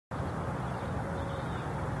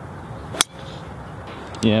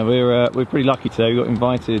Yeah, we're pretty lucky today. We got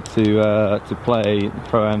invited to play the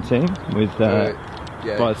Pro-Am team with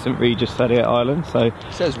by St Regis Saadiyat Island. So it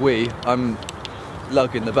says we. I'm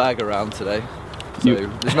lugging the bag around today, so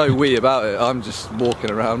there's no we about it. I'm just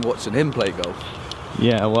walking around watching him play golf.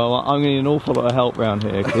 Yeah, well, I'm going to need an awful lot of help around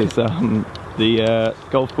here because the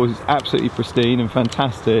golf course is absolutely pristine and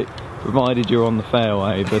fantastic, provided you're on the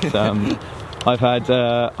fairway. But I've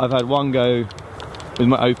had one go with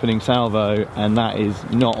my opening salvo, and that is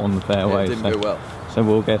not on the fairway. Yeah, it didn't go well. So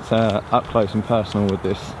we'll get up close and personal with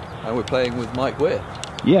this. And we're playing with Mike Weir.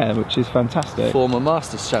 Yeah, which is fantastic. Former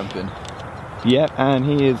Masters Champion. Yeah, and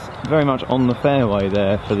he is very much on the fairway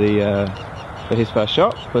there for his first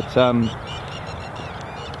shot. But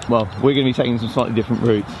well, we're going to be taking some slightly different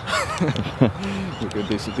routes. We're going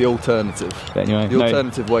to do the alternative. But anyway, the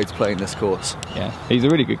alternative way to playing this course. Yeah, he's a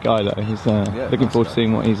really good guy though. He's looking forward to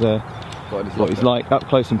seeing what he's like up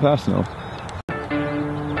close and personal.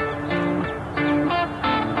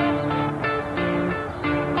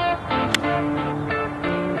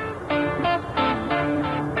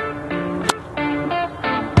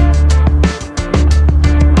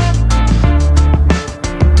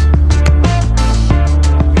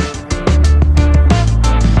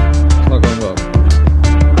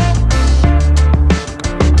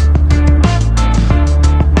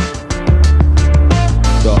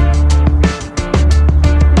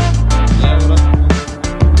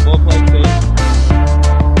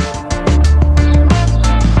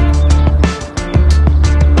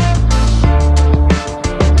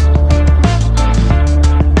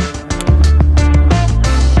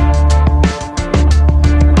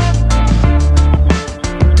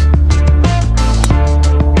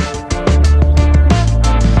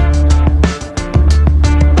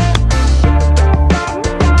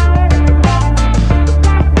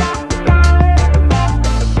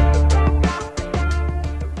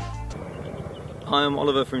 I'm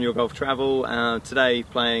Oliver from Your Golf Travel, today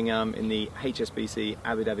playing in the HSBC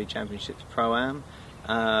Abu Dhabi Championships Pro-Am.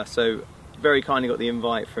 So very kindly got the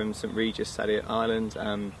invite from St Regis Saadiyat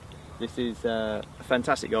Island. This is a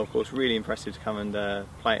fantastic golf course, really impressive to come and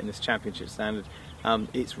play it in this championship standard.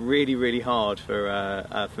 It's really hard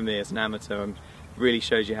for me as an amateur, and really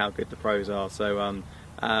shows you how good the pros are. So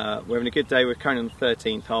we're having a good day. We're currently on the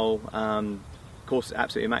 13th hole. Course is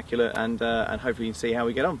absolutely immaculate, and hopefully you can see how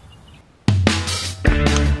we get on.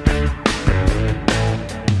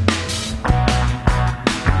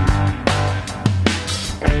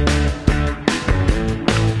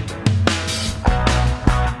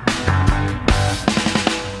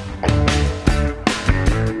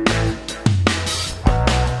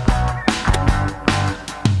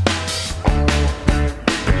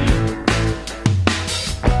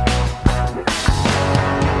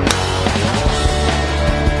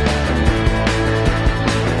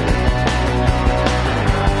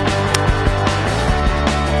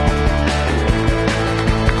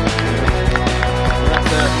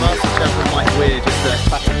 Masters Champion Mike Weir, just a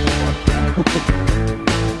classic.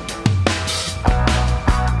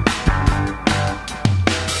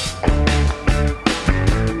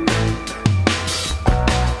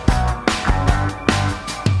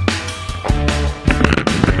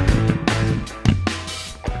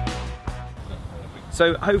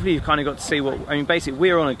 So hopefully you've kind of got to see what, I mean, basically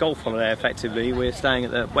we're on a golf holiday effectively. We're staying at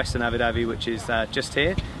the Western Abu Dhabi, which is just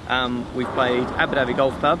here. We've played Abu Dhabi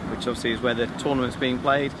Golf Club, which obviously is where the tournament's being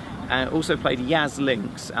played, and also played Yas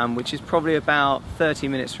Links, which is probably about 30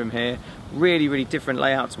 minutes from here. Really different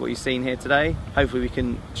layout to what you've seen here today. Hopefully we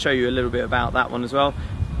can show you a little bit about that one as well.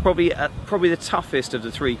 Probably the toughest of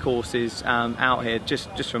the three courses out here,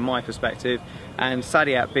 just from my perspective. And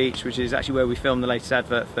Saadiyat Beach, which is actually where we filmed the latest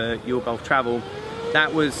advert for Your Golf Travel,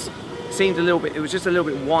 that seemed a little bit, it was just a little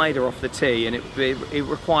bit wider off the tee, and it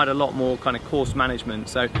required a lot more kind of course management.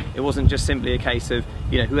 So it wasn't just simply a case of,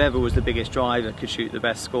 you know, whoever was the biggest driver could shoot the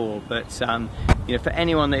best score. But you know, for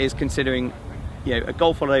anyone that is considering, you know, a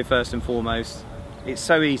golf holiday first and foremost, it's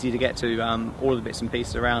so easy to get to all of the bits and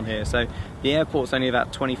pieces around here. So the airport's only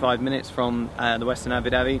about 25 minutes from the Western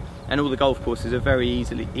Abu Dhabi, and all the golf courses are very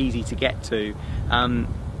easy to get to.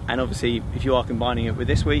 And obviously, if you are combining it with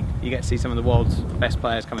this week, you get to see some of the world's best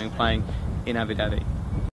players coming and playing in Abu Dhabi.